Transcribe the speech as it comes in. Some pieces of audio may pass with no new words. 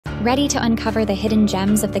Ready to uncover the hidden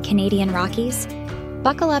gems of the Canadian Rockies?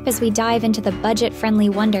 Buckle up as we dive into the budget-friendly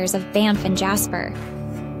wonders of Banff and Jasper.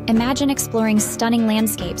 Imagine exploring stunning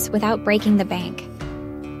landscapes without breaking the bank.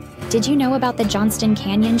 Did you know about the Johnston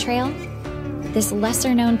Canyon Trail? This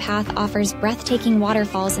lesser-known path offers breathtaking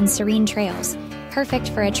waterfalls and serene trails, perfect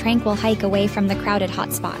for a tranquil hike away from the crowded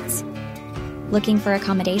hotspots. Looking for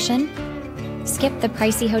accommodation? Skip the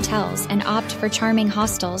pricey hotels and opt for charming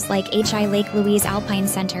hostels like HI Lake Louise Alpine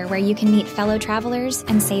Center, where you can meet fellow travelers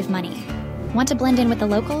and save money. Want to blend in with the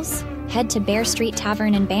locals? Head to Bear Street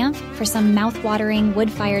Tavern in Banff for some mouth-watering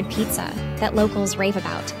wood-fired pizza that locals rave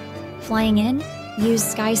about. Flying in? Use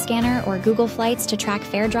Skyscanner or Google Flights to track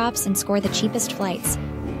fare drops and score the cheapest flights.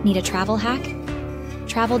 Need a travel hack?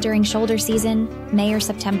 Travel during shoulder season, May or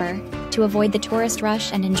September, to avoid the tourist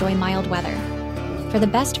rush and enjoy mild weather. For the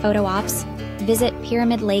best photo ops, visit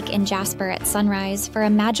Pyramid Lake in Jasper at sunrise for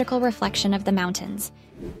a magical reflection of the mountains.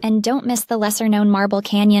 And don't miss the lesser-known Marble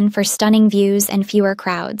Canyon for stunning views and fewer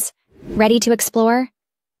crowds. Ready to explore?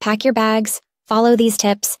 Pack your bags, follow these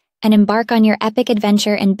tips, and embark on your epic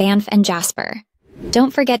adventure in Banff and Jasper.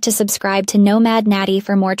 Don't forget to subscribe to Nomad Natty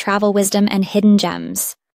for more travel wisdom and hidden gems.